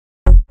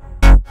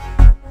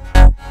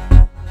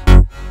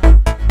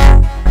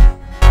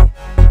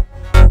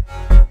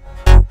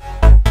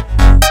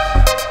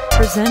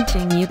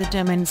Presenting you the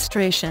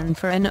demonstration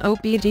for an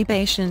OPD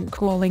patient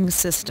calling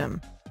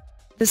system.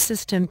 The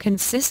system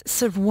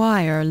consists of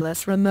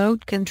wireless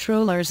remote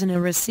controllers and a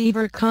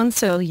receiver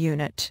console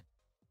unit.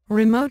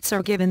 Remotes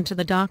are given to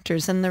the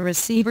doctors and the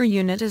receiver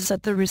unit is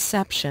at the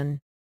reception.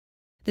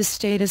 The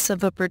status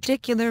of a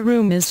particular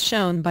room is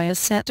shown by a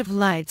set of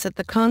lights at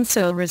the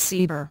console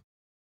receiver.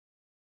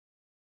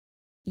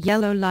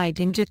 Yellow light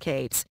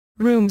indicates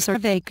rooms are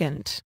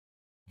vacant.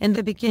 In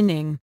the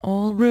beginning,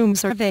 all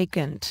rooms are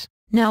vacant.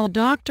 Now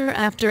doctor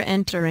after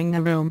entering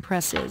the room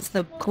presses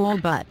the call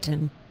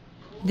button.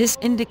 This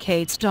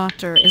indicates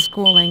doctor is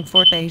calling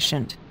for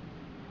patient.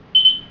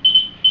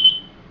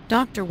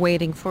 Doctor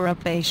waiting for a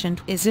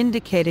patient is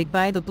indicated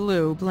by the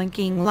blue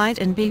blinking light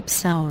and beep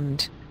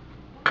sound.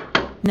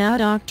 Now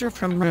doctor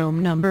from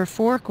room number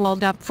 4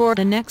 called up for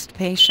the next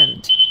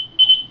patient.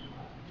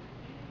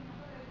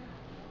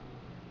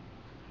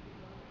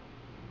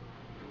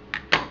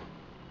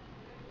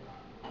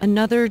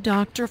 Another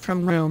doctor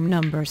from room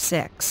number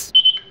 6.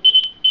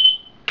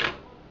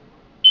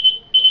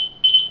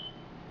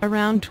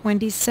 Around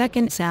 20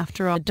 seconds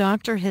after a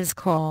doctor has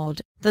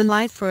called, the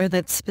light for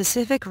that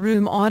specific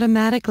room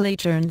automatically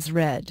turns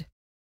red.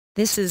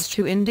 This is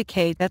to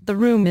indicate that the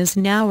room is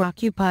now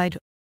occupied.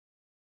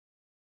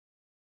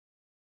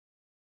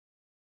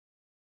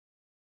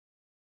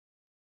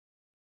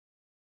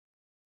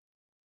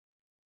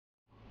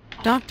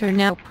 Doctor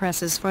now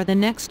presses for the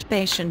next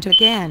patient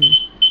again.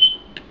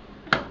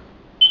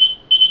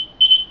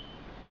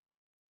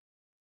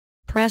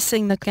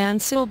 Pressing the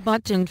cancel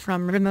button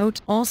from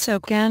remote also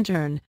can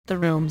turn the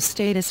room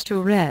status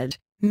to red,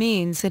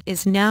 means it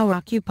is now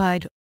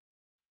occupied.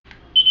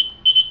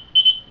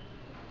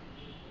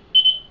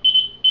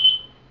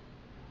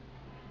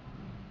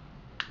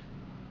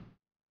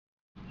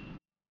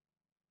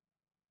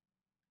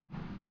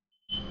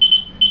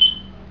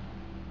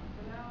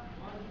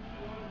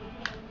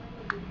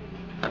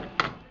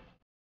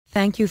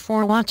 Thank you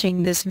for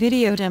watching this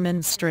video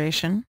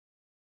demonstration.